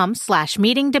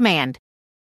chevron.com/meeting demand.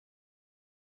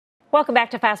 Welcome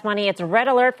back to Fast Money. It's red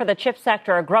alert for the chip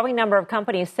sector. A growing number of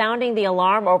companies sounding the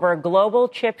alarm over a global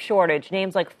chip shortage.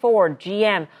 Names like Ford,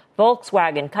 GM,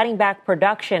 Volkswagen cutting back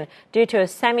production due to a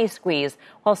semi-squeeze,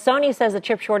 while Sony says the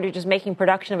chip shortage is making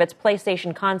production of its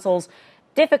PlayStation consoles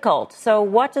difficult. So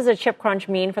what does a chip crunch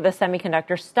mean for the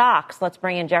semiconductor stocks? Let's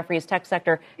bring in Jefferies tech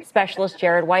sector specialist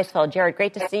Jared Weisfeld. Jared,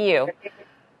 great to see you.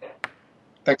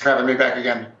 Thanks for having me back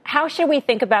again. How should we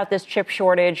think about this chip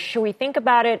shortage? Should we think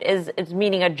about it as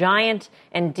meaning a giant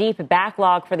and deep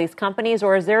backlog for these companies,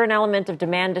 or is there an element of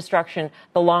demand destruction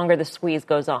the longer the squeeze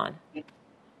goes on?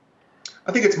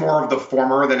 I think it's more of the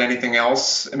former than anything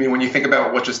else. I mean, when you think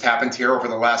about what just happened here over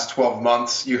the last 12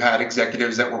 months, you had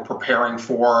executives that were preparing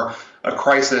for a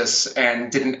crisis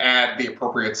and didn't add the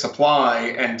appropriate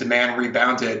supply, and demand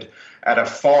rebounded at a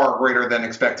far greater than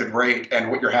expected rate.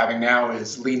 And what you're having now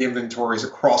is lean inventories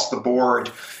across the board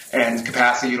and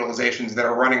capacity utilizations that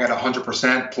are running at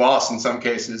 100% plus in some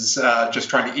cases, just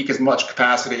trying to eke as much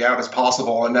capacity out as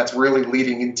possible. And that's really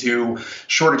leading into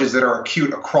shortages that are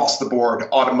acute across the board.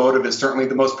 Automotive is certainly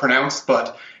the most pronounced,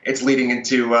 but it's leading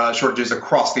into shortages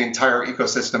across the entire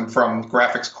ecosystem, from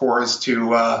graphics cores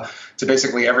to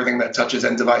basically everything that touches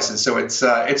end devices. So it's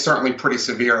certainly pretty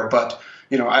severe, but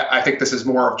I think this is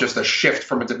more of just a shift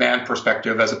from a demand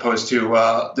perspective as opposed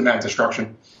to demand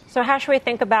destruction. So how should we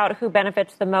think about who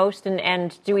benefits the most?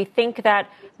 And do we think that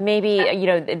maybe,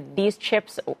 these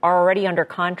chips are already under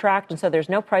contract and so there's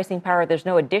no pricing power, there's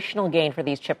no additional gain for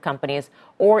these chip companies,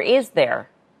 or is there?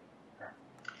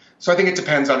 So I think it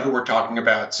depends on who we're talking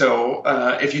about. So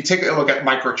if you take a look at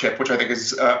Microchip, which I think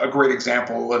is a great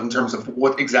example in terms of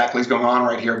what exactly is going on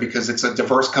right here, because it's a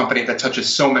diverse company that touches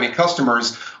so many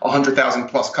customers, 100,000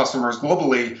 plus customers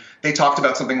globally. They talked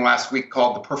about something last week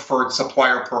called the Preferred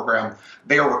Supplier Program.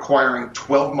 They are requiring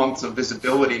 12 months of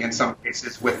visibility in some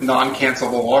cases with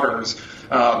non-cancelable orders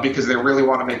because they really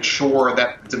want to make sure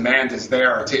that demand is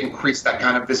there to increase that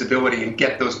kind of visibility and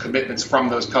get those commitments from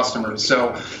those customers.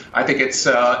 So I think it's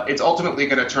ultimately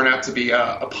going to turn out to be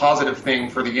a positive thing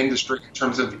for the industry in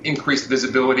terms of increased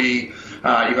visibility.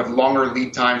 You have longer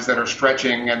lead times that are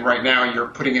stretching, and right now you're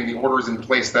putting in the orders in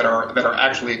place that are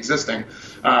actually existing.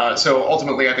 So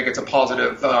ultimately, I think it's a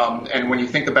positive. And when you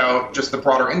think about just the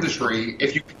broader industry,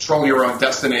 if you control your own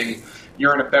destiny,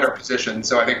 you're in a better position.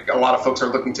 So I think a lot of folks are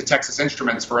looking to Texas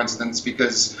Instruments, for instance,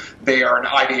 because they are an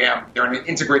IDM. They're an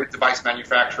integrated device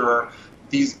manufacturer.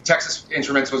 Texas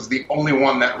Instruments was the only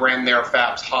one that ran their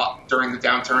fabs hot during the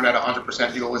downturn at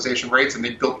 100% utilization rates, and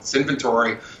they built this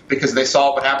inventory because they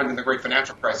saw what happened in the great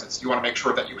financial crisis. You want to make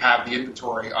sure that you have the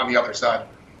inventory on the other side.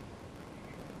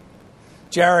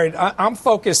 Jared, I'm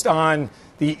focused on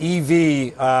the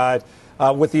EV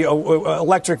with the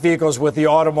electric vehicles with the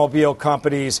automobile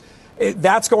companies.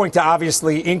 That's going to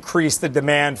obviously increase the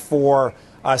demand for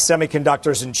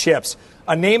semiconductors and chips.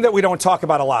 A name that we don't talk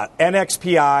about a lot,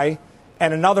 NXPI,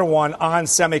 and another one on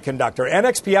semiconductor.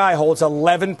 NXPI holds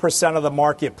 11% of the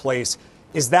marketplace.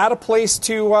 Is that a place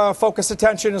to focus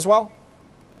attention as well?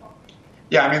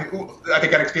 Yeah, I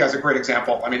think NXPI is a great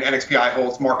example. NXPI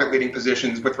holds market-leading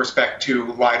positions with respect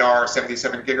to LiDAR,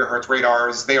 77 gigahertz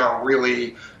radars. They are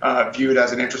really viewed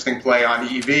as an interesting play on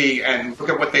EV. And look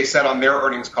at what they said on their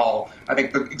earnings call. I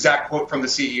think the exact quote from the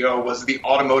CEO was, the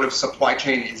automotive supply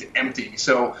chain is empty.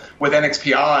 So with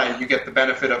NXPI, you get the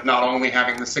benefit of not only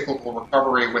having the cyclical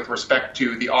recovery with respect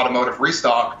to the automotive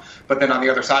restock, but then on the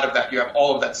other side of that, you have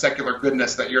all of that secular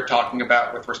goodness that you're talking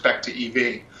about with respect to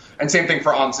EV. And same thing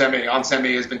for onsemi.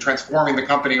 Onsemi has been transforming the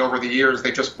company over the years.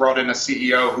 They just brought in a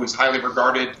CEO who's highly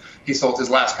regarded. He sold his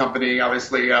last company,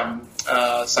 obviously,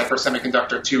 Cypress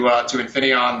Semiconductor, to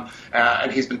Infineon,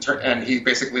 and he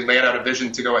basically laid out a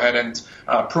vision to go ahead and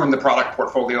prune the product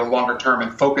portfolio longer term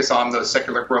and focus on those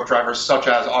secular growth drivers such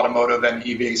as automotive and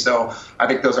EV. So I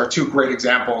think those are two great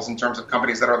examples in terms of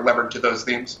companies that are levered to those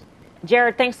themes.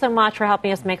 Jared, thanks so much for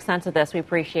helping us make sense of this. We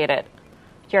appreciate it.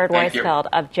 Jared Weisfeld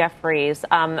of Jefferies.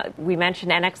 We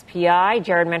mentioned NXPI.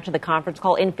 Jared mentioned the conference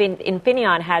call.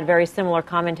 Infineon had very similar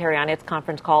commentary on its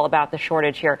conference call about the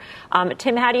shortage here.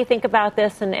 Tim, how do you think about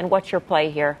this, and what's your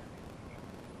play here?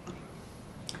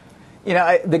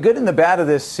 The good and the bad of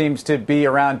this seems to be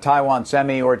around Taiwan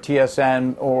Semi or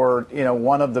TSN or,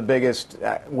 one of the biggest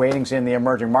weightings in the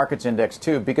emerging markets index,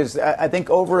 too, because I think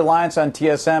over-reliance on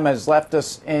TSM has left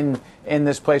us in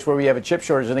this place where we have a chip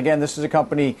shortage. And again, this is a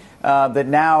company that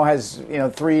now has,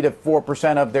 3 to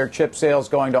 4% of their chip sales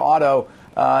going to auto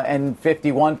and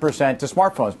 51% to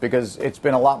smartphones, because it's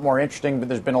been a lot more interesting, but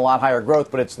there's been a lot higher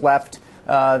growth, but it's left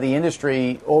the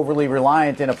industry overly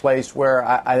reliant in a place where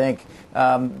I think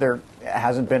there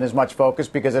hasn't been as much focus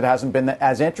because it hasn't been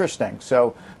as interesting.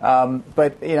 So,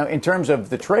 but in terms of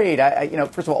the trade,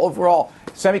 first of all, overall,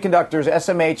 semiconductors,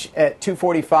 SMH at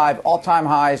 245, all-time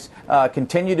highs,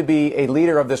 continue to be a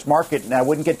leader of this market, and I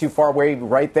wouldn't get too far away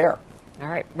right there. All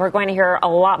right. We're going to hear a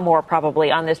lot more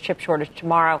probably on this chip shortage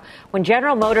tomorrow. When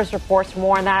General Motors reports,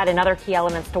 more on that and other key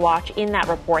elements to watch in that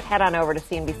report, head on over to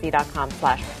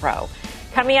cnbc.com/pro.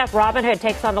 Coming up, Robinhood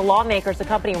takes on the lawmakers, the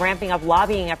company ramping up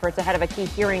lobbying efforts ahead of a key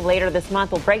hearing later this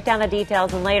month. We'll break down the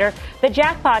details, and later, the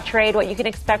jackpot trade, what you can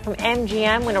expect from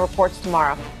MGM when it reports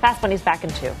tomorrow. Fast Money's back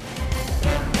in 2.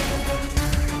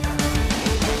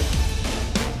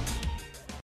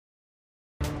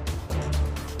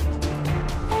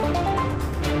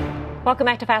 Welcome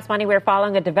back to Fast Money. We're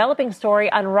following a developing story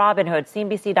on Robinhood.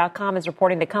 CNBC.com is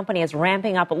reporting the company is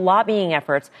ramping up lobbying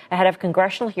efforts ahead of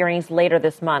congressional hearings later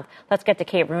this month. Let's get to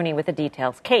Kate Rooney with the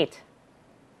details. Kate.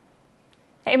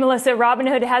 Hey, Melissa.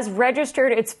 Robinhood has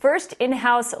registered its first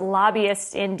in-house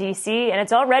lobbyist in D.C., and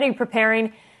it's already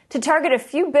preparing to target a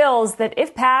few bills that,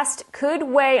 if passed, could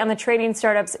weigh on the trading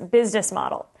startup's business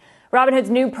model.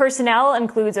 Robinhood's new personnel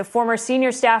includes a former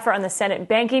senior staffer on the Senate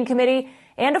Banking Committee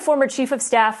and a former chief of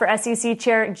staff for SEC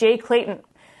Chair Jay Clayton.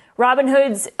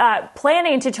 Robinhood's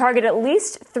planning to target at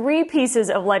least 3 pieces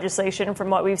of legislation from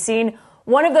what we've seen.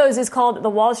 One of those is called the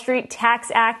Wall Street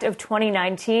Tax Act of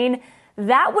 2019.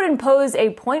 That would impose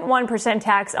a 0.1%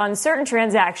 tax on certain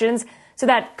transactions, so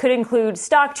that could include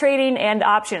stock trading and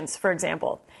options, for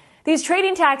example. These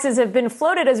trading taxes have been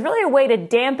floated as really a way to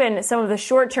dampen some of the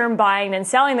short-term buying and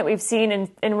selling that we've seen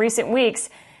in recent weeks.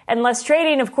 And less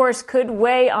trading, of course, could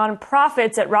weigh on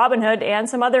profits at Robinhood and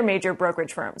some other major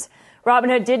brokerage firms.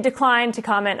 Robinhood did decline to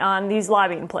comment on these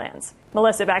lobbying plans.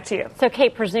 Melissa, back to you. So,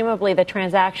 Kate, presumably the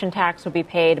transaction tax would be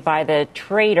paid by the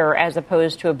trader as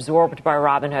opposed to absorbed by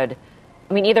Robinhood.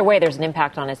 I mean, either way, there's an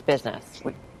impact on his business.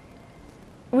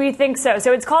 We think so.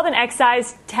 So it's called an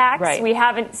excise tax. Right. We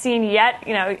haven't seen yet.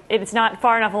 It's not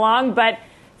far enough along, but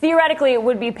theoretically it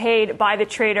would be paid by the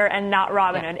trader and not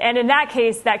Robinhood. Yeah. And in that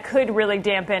case, that could really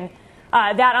dampen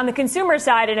that on the consumer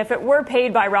side. And if it were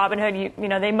paid by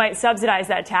Robinhood, they might subsidize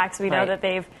that tax. We know that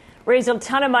they've raised a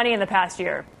ton of money in the past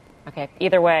year. Okay.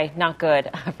 Either way, not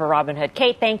good for Robinhood.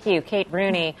 Kate, thank you. Kate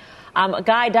Rooney.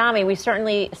 Guy Adami, we've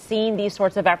certainly seen these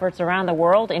sorts of efforts around the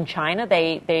world. In China,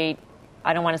 they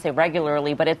I don't want to say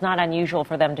regularly, but it's not unusual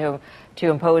for them to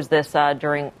impose this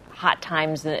during hot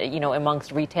times,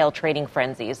 amongst retail trading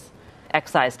frenzies,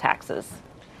 excise taxes.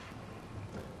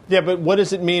 Yeah, but what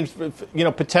does it mean,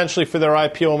 potentially for their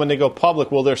IPO when they go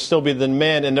public? Will there still be the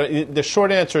demand? And the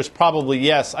short answer is probably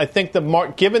yes. I think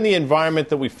given the environment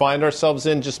that we find ourselves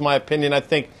in, just my opinion, I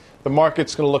think the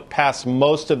market's going to look past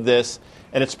most of this,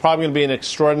 and it's probably going to be an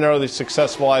extraordinarily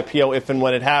successful IPO if and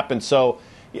when it happens. So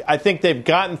I think they've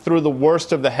gotten through the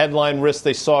worst of the headline risk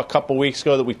they saw a couple weeks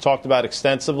ago that we talked about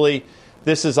extensively.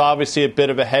 This is obviously a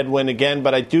bit of a headwind again,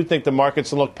 but I do think the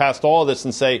markets will look past all of this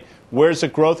and say, where's the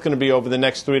growth going to be over the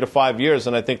next 3 to 5 years?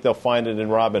 And I think they'll find it in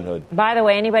Robinhood. By the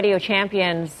way, anybody who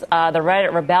champions the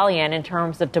Reddit rebellion in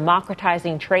terms of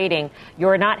democratizing trading,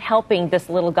 you're not helping this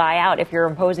little guy out if you're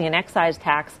imposing an excise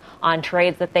tax on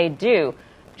trades that they do,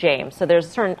 James. So there's a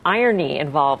certain irony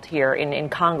involved here in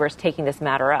Congress taking this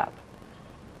matter up.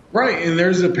 Right, and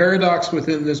there's a paradox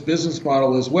within this business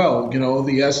model as well.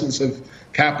 The essence of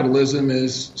capitalism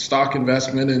is stock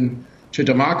investment, and to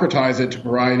democratize it, to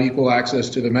provide equal access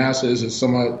to the masses is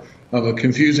somewhat of a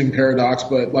confusing paradox.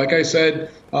 But like I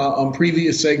said on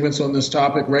previous segments on this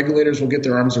topic, regulators will get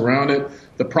their arms around it.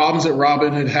 The problems that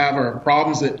Robinhood have are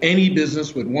problems that any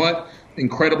business would want: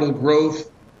 incredible growth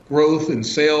in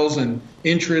sales and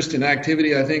interest and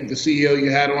activity. I think the CEO you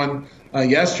had on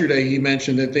yesterday, he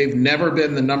mentioned that they've never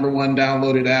been the number one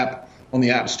downloaded app on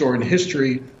the App Store in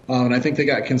history. And I think they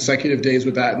got consecutive days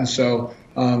with that. And so,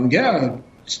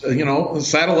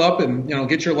 saddle up and,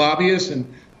 get your lobbyists and,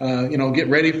 get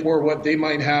ready for what they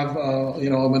might have, a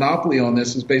monopoly on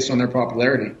this is based on their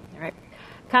popularity. All right.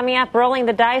 Coming up, rolling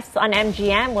the dice on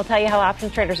MGM. We'll tell you how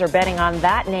options traders are betting on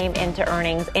that name into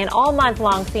earnings. And all month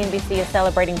long, CNBC is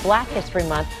celebrating Black History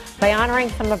Month by honoring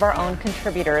some of our own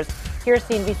contributors. Here's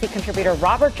CNBC contributor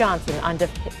Robert Johnson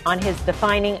on his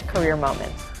defining career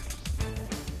moments.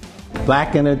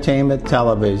 Black Entertainment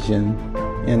Television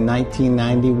in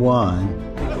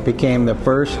 1991 became the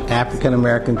first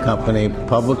African-American company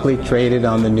publicly traded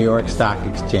on the New York Stock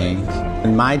Exchange.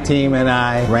 And my team and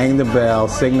I rang the bell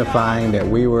signifying that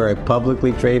we were a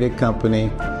publicly traded company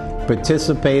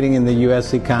participating in the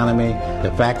U.S. economy.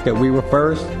 The fact that we were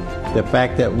first, the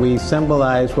fact that we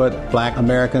symbolize what Black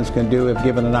Americans can do if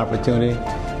given an opportunity,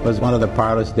 was one of the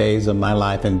proudest days of my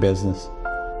life in business.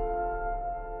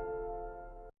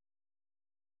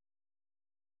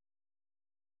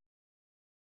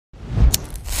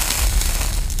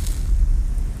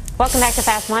 Welcome back to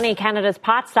Fast Money. Canada's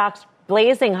pot stocks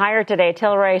blazing higher today.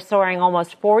 Tilray soaring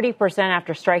almost 40%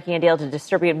 after striking a deal to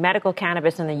distribute medical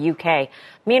cannabis in the UK.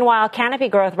 Meanwhile, Canopy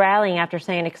Growth rallying after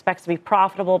saying it expects to be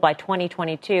profitable by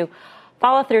 2022.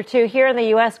 Follow through, too, here in the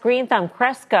U.S., Green Thumb,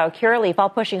 Cresco, Curaleaf, all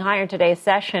pushing higher in today's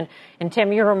session. And,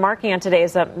 Tim, you were remarking on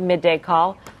today's midday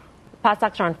call. Pot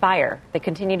stocks are on fire. They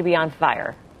continue to be on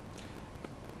fire.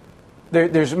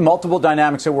 There's multiple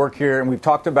dynamics at work here, and we've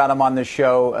talked about them on this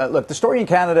show. Look, the story in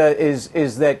Canada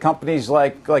is that companies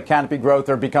like Canopy Growth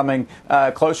are becoming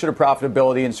closer to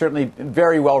profitability and certainly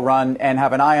very well run and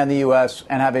have an eye on the U.S.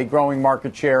 and have a growing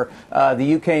market share. The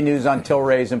U.K. news on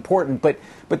Tilray is important, but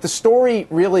the story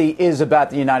really is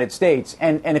about the United States.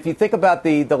 And if you think about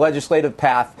the legislative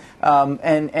path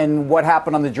and what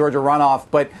happened on the Georgia runoff,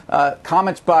 but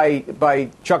comments by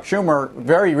Chuck Schumer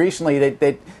very recently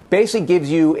that basically gives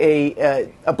you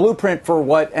a blueprint for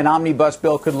what an omnibus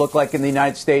bill could look like in the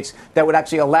United States that would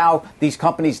actually allow these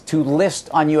companies to list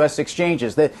on U.S.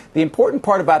 exchanges. The important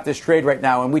part about this trade right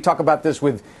now, and we talk about this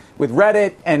with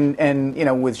Reddit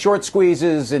and with short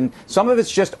squeezes, and some of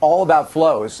it's just all about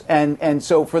flows. And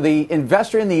so for the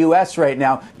investor in the U.S. right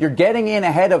now, you're getting in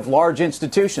ahead of large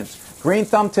institutions. Green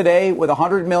Thumb today with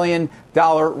 $100 million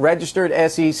registered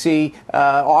SEC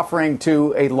offering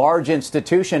to a large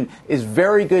institution is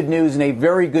very good news and a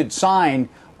very good sign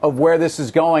of where this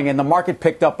is going. And the market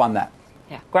picked up on that.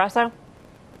 Yeah. Grasso?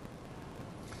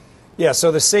 Yeah,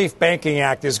 so the Safe Banking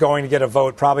Act is going to get a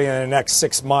vote probably in the next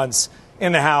 6 months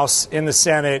in the House, in the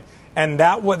Senate, and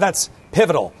that's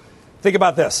pivotal. Think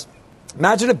about this.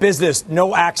 Imagine a business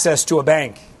no access to a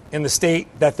bank in the state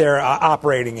that they're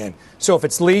operating in. So if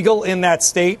it's legal in that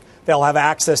state, they'll have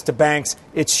access to banks.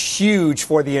 It's huge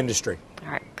for the industry.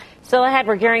 All right. Still ahead,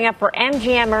 we're gearing up for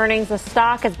MGM earnings. The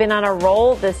stock has been on a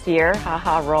roll this year.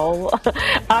 Roll.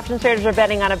 Options traders are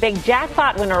betting on a big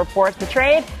jackpot winner reports the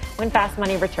trade when Fast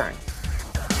Money returns.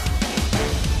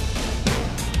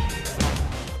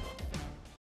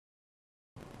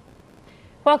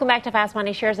 Welcome back to Fast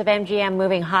Money. Shares of MGM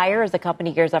moving higher as the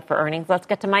company gears up for earnings. Let's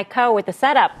get to Mike Coe with the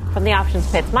setup from the options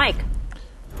pits. Mike.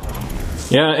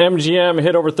 Yeah, MGM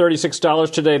hit over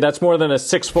 $36 today. That's more than a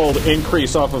six-fold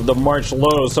increase off of the March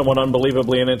lows, somewhat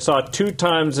unbelievably, and it saw 2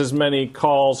 times as many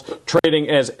calls trading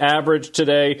as average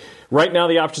today. Right now,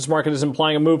 the options market is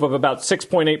implying a move of about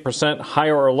 6.8%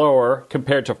 higher or lower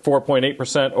compared to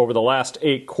 4.8% over the last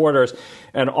 8 quarters.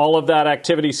 And all of that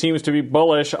activity seems to be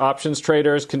bullish. Options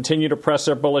traders continue to press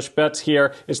their bullish bets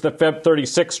here. It's the Feb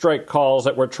 36 strike calls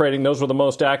that we're trading. Those were the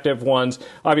most active ones.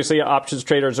 Obviously, options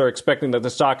traders are expecting that the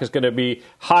stock is going to be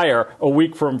higher a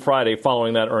week from Friday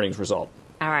following that earnings result.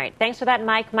 All right. Thanks for that,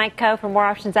 Mike. Mike Coe. For more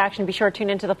options action, be sure to tune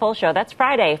into the full show. That's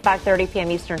Friday, 5:30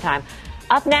 p.m. Eastern Time.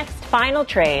 Up next, final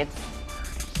trades.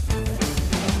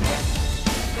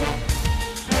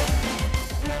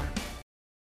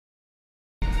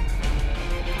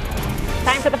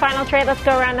 Time for the final trade. Let's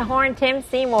go around the horn. Tim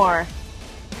Seymour.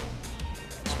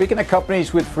 Speaking of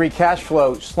companies with free cash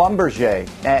flow, Schlumberger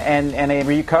and a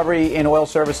recovery in oil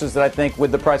services that I think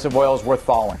with the price of oil is worth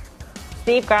following.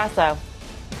 Steve Grasso.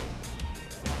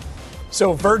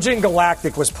 So Virgin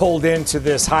Galactic was pulled into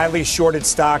this highly shorted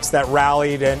stocks that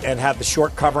rallied and had the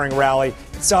short covering rally.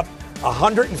 It's up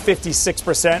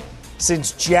 156%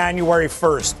 since January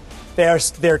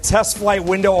 1st. Their test flight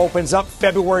window opens up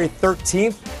February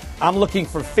 13th. I'm looking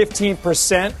for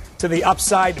 15% to the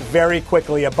upside very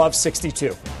quickly, above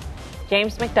 62.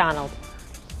 James McDonald.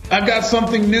 I've got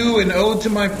something new, an ode to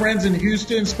my friends in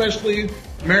Houston, especially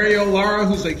Mario Lara,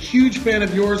 who's a huge fan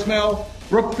of yours, Mel.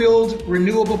 Brookfield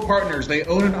Renewable Partners. They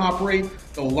own and operate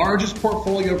the largest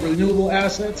portfolio of renewable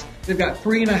assets. They've got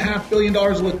 $3.5 billion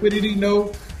of liquidity,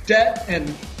 no debt, and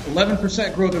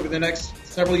 11% growth over the next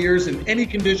several years in any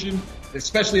condition,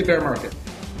 especially a bear market.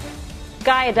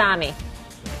 Guy Adami.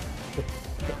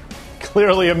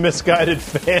 Clearly a misguided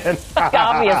fan.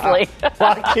 Obviously.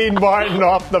 Lockheed Martin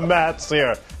off the mats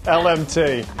here.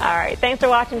 LMT. All right. Thanks for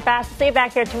watching Fast. See you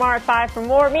back here tomorrow at 5 for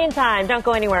more. Meantime, don't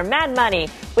go anywhere. Mad Money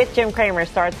with Jim Cramer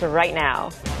starts right now.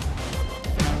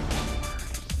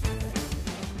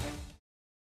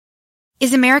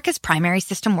 Is America's primary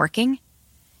system working?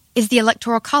 Is the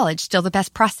Electoral College still the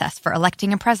best process for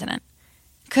electing a president?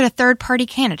 Could a third-party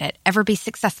candidate ever be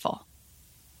successful?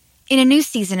 In a new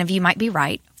season of You Might Be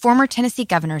Right, former Tennessee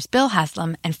governors Bill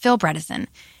Haslam and Phil Bredesen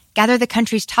gather the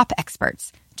country's top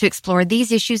experts to explore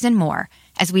these issues and more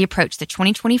as we approach the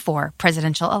 2024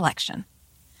 presidential election.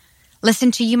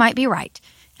 Listen to You Might Be Right,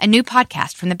 a new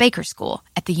podcast from the Baker School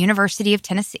at the University of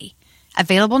Tennessee,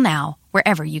 available now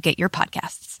wherever you get your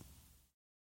podcasts.